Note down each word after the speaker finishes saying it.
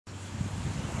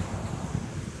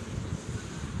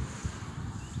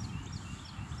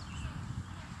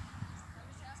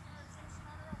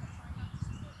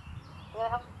gonna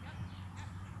help?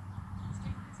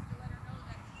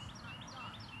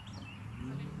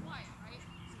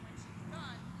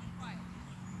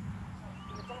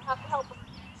 You're gonna have to help her.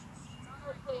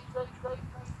 Good, good, good,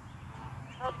 good.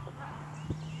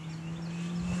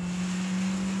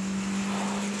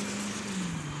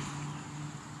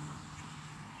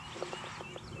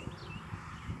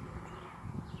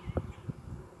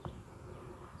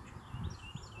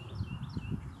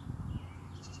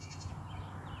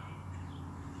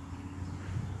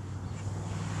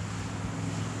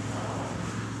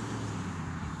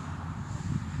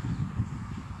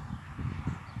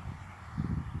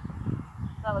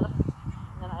 That was it.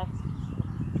 And then I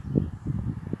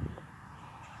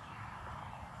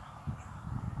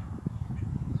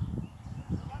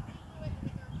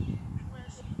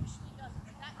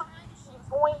she's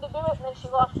going to do it, and then she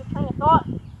lost her train of thought.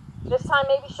 This time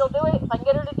maybe she'll do it. If I can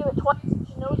get her to do it twice,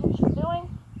 she knows what she's doing,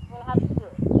 I'm going to have to do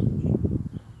it.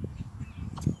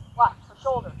 Watch her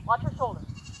shoulder. Watch her shoulder.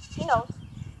 She knows.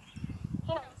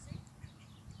 She knows.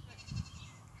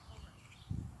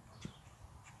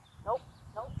 Nope.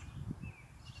 Nope.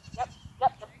 Yep.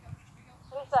 Yep.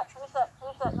 Finish that. Finish that.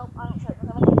 Finish that. Nope. I don't care.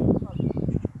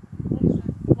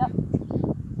 Yep.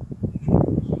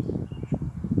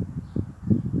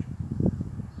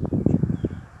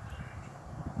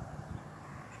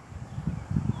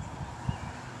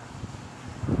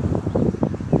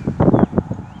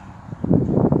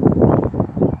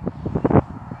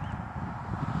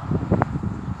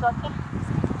 So I think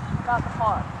about the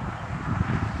car.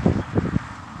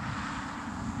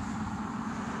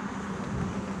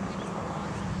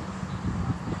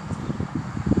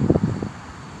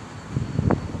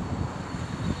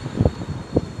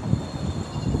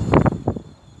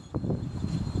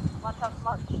 Watch how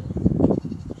smart she is.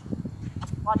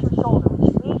 Watch her shoulder. When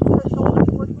she leads her shoulder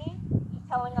towards me, she's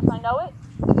telling us I know it.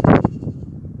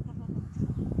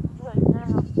 Good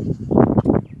girl.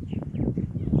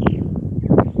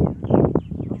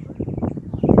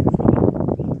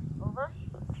 Over.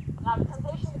 Now the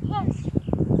temptation to kiss.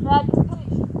 Bad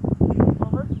temptation.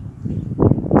 Over.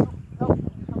 Nope.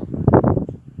 Nope.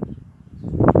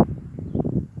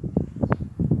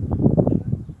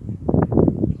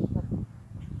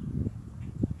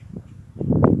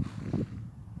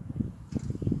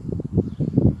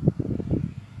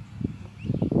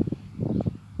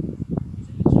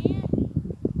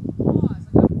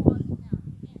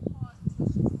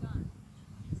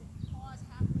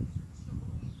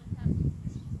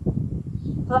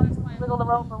 So that's why I wiggle the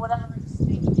rope or whatever. So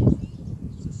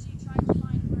she tried to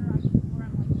find where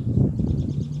I'm like.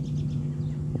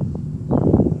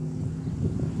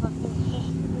 Let's see,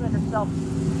 she's doing herself.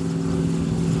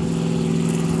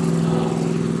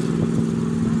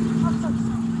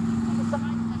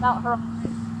 About her.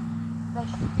 That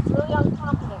she's really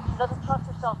unconfident. She doesn't trust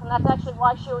herself, and that's actually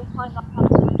why she always climbs on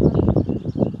top of her.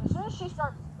 As soon as she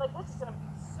starts, like this is gonna be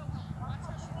so helpful. Watch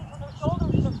how she leads with her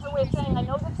shoulders. That's her way of saying, I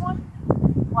know this one.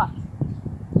 Watch.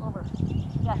 Over.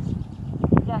 Yes.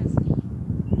 Yes.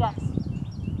 Yes.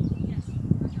 Yes.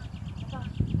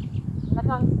 Not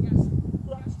done. Yes.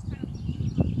 Yeah.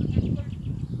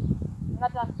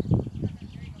 Not done.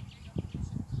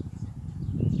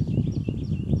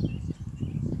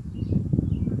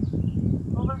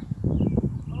 Over.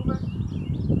 Over.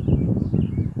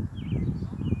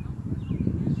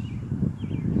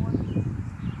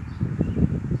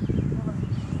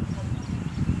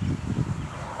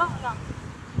 No, no.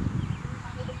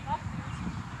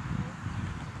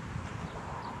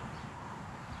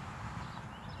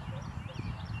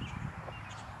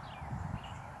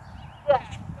 Yeah.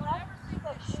 Don't ever think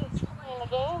that she's playing the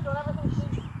game. Don't ever think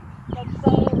she's like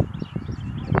saying.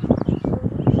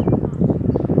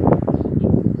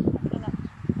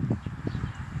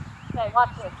 Okay,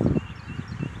 watch this.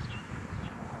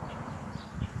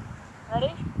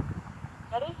 Ready?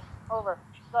 Ready? Over.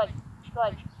 Good.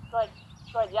 Good. Good.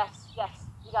 Good. Yes. Yes.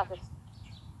 You got this.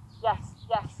 Yes.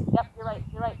 Yes. Yep. You're right.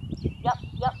 You're right. Yep.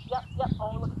 Yep. Yep. Yep.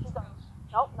 Oh, look at you go.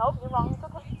 Nope. Nope. You're wrong. It's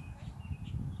okay.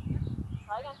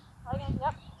 Try again. Try again.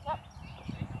 Yep. Yep.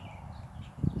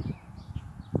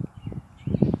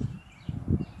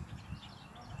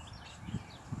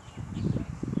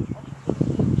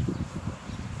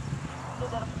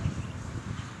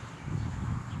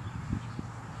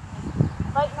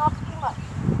 Biting off too much.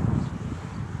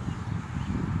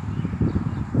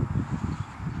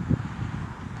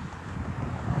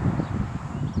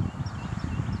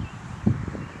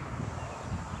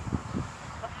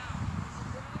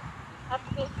 Have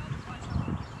to be.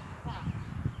 Yeah.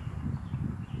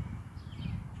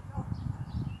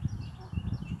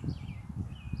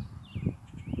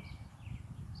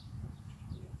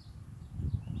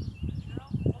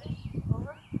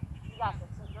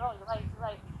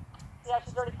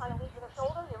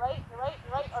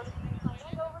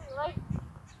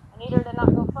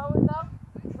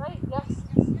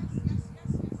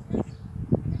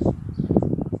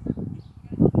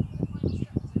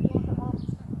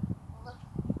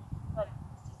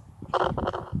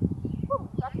 Woo,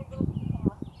 back a little bit.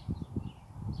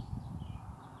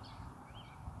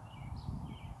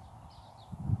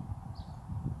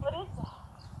 What is that?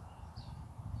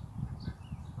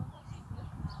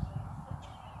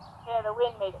 Yeah, the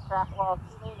wind made it crack while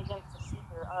she leaned against the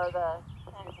speaker or the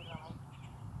fence or something.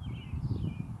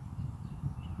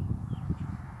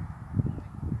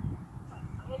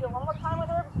 I'm gonna do it one more time with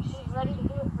her because she's ready to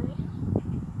do it for you.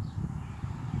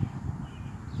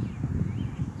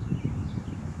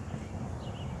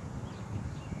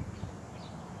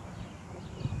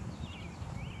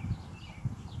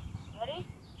 Ready?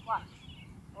 One.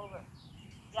 Over.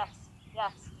 Yes.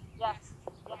 Yes. Yes.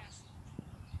 Yes.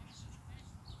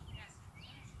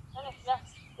 Finish.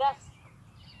 Yes. Yes.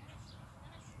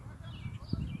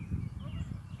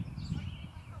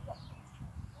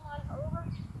 Come on. Over.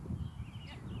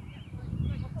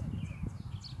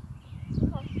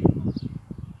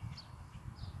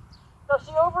 So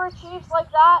she overachieves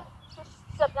like that. Just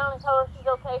step down and tell her she's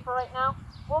okay for right now.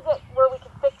 We'll get where we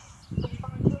can fix the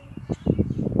fine tuning.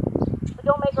 But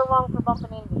don't make her wrong for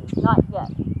bumping into you. Not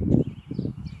yet.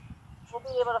 We'll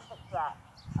be able to fix that.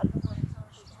 I'm going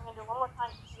to do it one more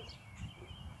time.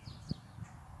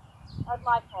 That's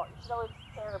my fault. You should always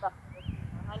care about the other people.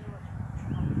 And I knew it.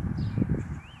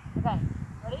 Okay.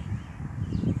 Ready?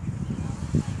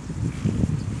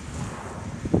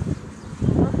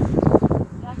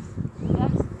 Yes.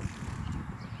 Yes.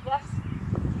 Yes.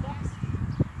 Yes.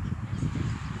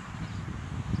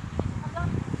 I'm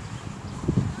done.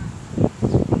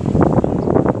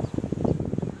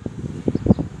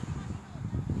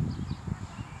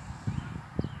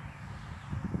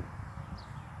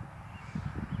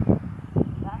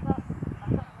 Back up.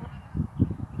 Back up.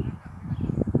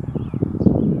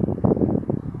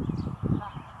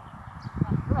 Back.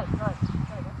 Good. Good.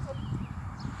 Good. That's it.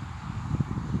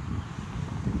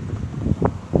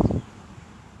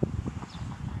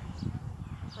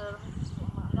 So let me just do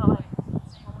one more. No, wait.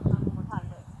 One more time.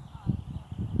 But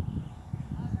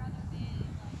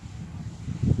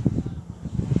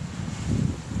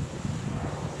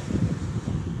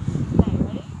okay,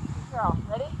 ready? Good girl.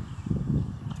 Ready?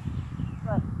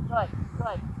 Good. Good.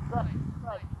 Good. Good.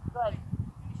 Good. Good.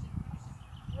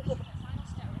 You're good.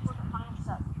 Work the final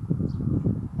step.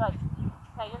 Good.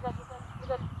 Okay, you're good. You're good.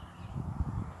 You're good.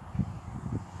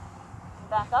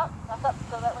 Back up. Back up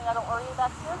so that way I don't worry you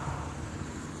back here.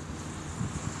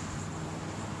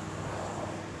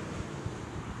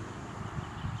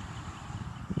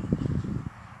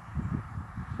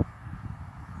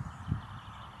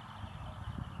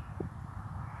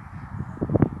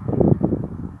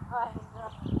 I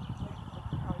know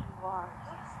how you are.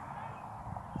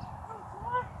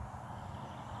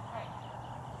 Okay.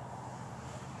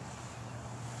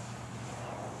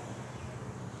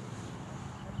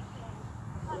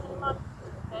 Come on.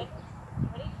 Okay.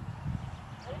 Ready?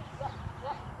 Ready? Yep.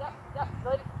 Yep. Yep. Yep.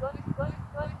 Good. Good. Good.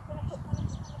 Good. Finish it.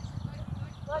 Finish it. Finish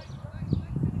it. Good.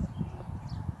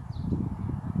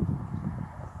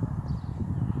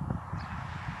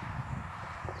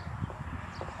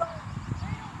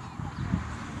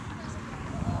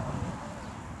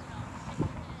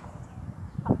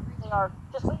 They are.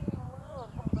 Just leave them alone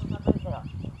and tell them how great they are.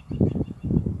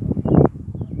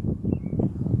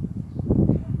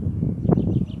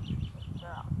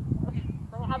 Girl. Okay.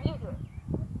 I'm going to have you do it.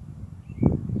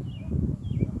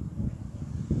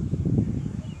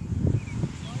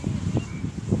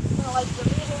 So like you're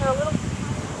leaving her a little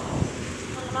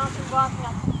on the mountain block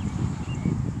now.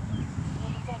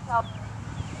 And you can't tell.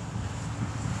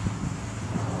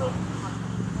 Wait.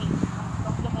 Wait.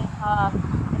 Don't give it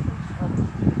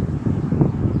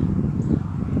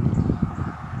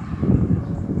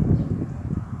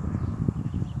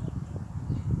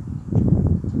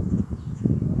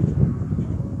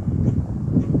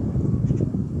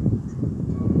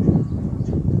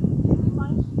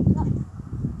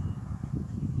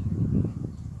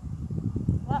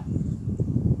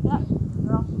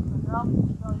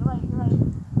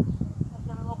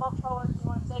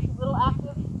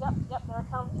Yep, there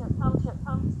it comes, here it comes, here it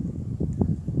comes.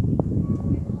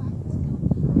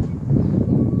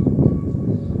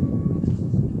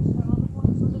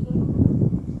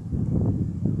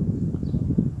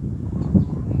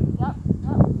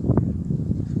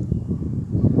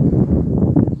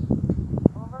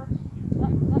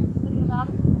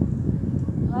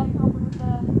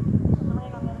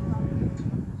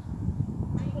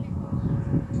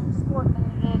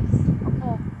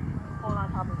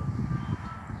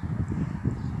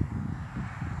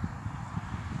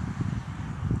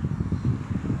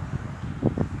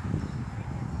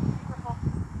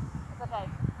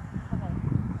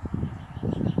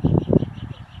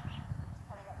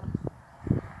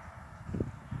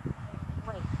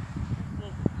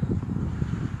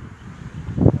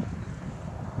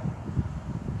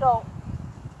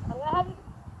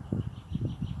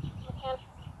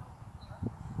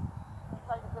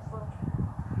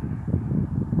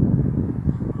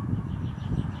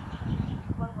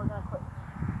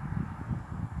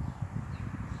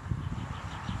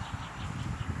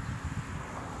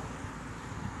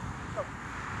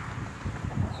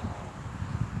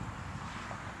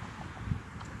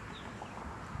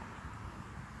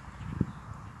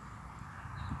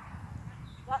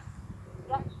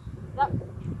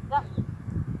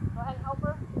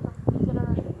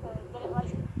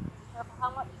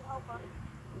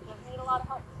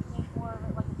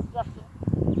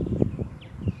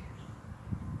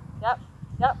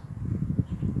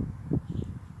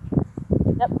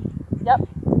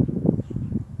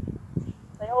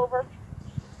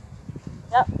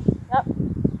 Yep, yep.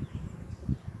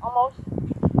 Almost.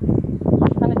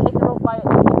 Kind of take the rope by it.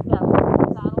 Yeah,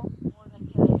 saddle more than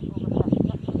to overhead.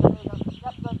 Yep, there you go.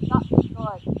 Yep, good. Stop.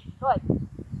 Good. Good.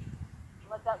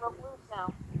 Let that rope loose now.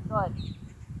 Good.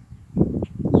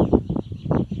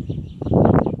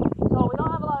 So we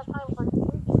don't have a lot of time for you.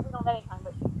 We don't have any time,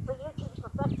 but for you to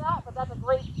perfect that, but that's a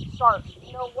great start.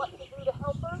 You know what to do to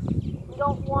help her. We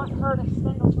don't want her to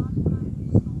spend a lot of time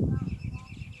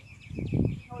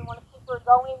we want to keep her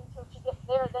going until she gets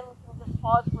there. Then we can just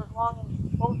pause for as long as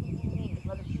both of you need.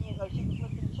 Whether she needs, like she can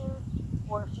lick and choose,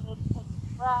 or if she needs to take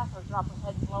a breath, or drop her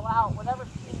head and blow out, whatever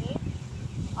she needs.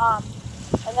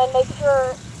 And then make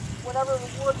sure whatever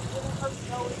reward you're giving her, you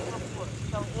know is a reward.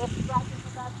 So if scratching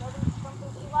her back doesn't something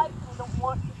she likes, and we don't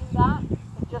want to do that,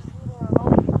 but just leaving her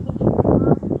alone is something she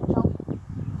prefers, you know,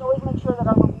 so always make sure that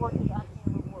our reward is actually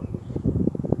a reward.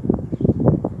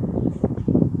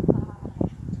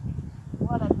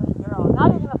 What a good girl. Now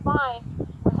you're going to find,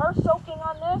 with her soaking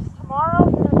on this, tomorrow,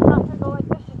 you're not going to go like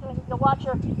this. She's going to, you'll watch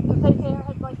her, you'll say her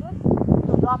head like this,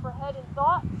 she'll drop her head in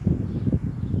thought,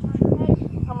 turn her head,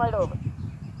 come right over.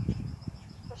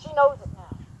 So she knows it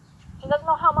now. She doesn't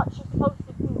know how much she's supposed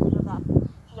to do with her back.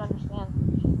 She understands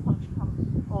she's supposed to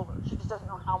come over. She just doesn't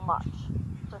know how much.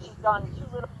 So she's done too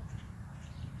little.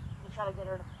 You try to get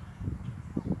her to.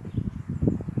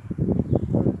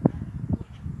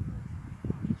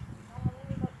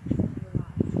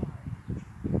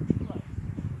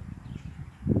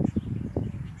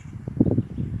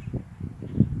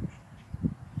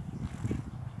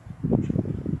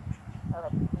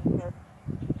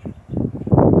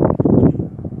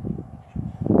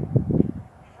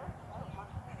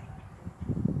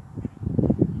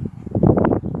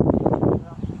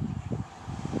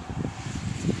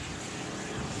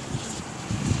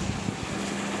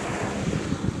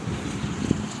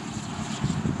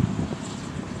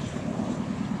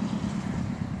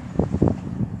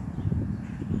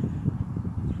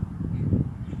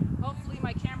 Hopefully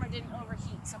my camera didn't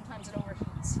overheat. Sometimes it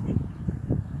overheats.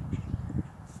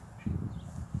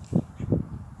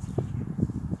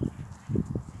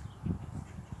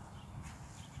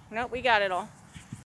 Nope, we got it all.